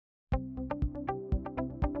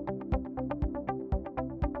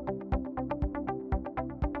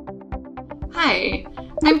Hi,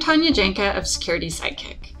 I'm Tanya Janca of Security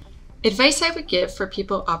Sidekick. Advice I would give for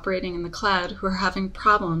people operating in the cloud who are having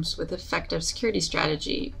problems with effective security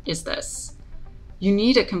strategy is this. You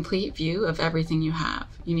need a complete view of everything you have.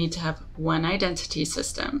 You need to have one identity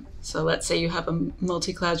system. So let's say you have a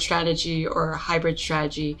multi-cloud strategy or a hybrid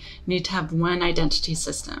strategy. You need to have one identity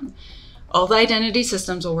system. All the identity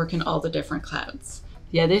systems will work in all the different clouds.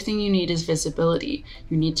 The other thing you need is visibility.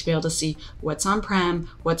 You need to be able to see what's on-prem,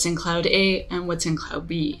 what's in cloud A, and what's in cloud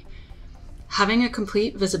B. Having a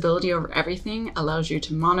complete visibility over everything allows you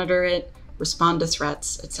to monitor it, respond to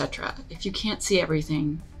threats, etc. If you can't see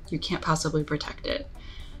everything, you can't possibly protect it.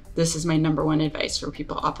 This is my #1 advice for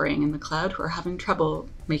people operating in the cloud who are having trouble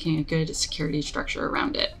making a good security structure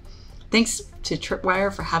around it. Thanks to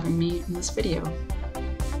Tripwire for having me in this video.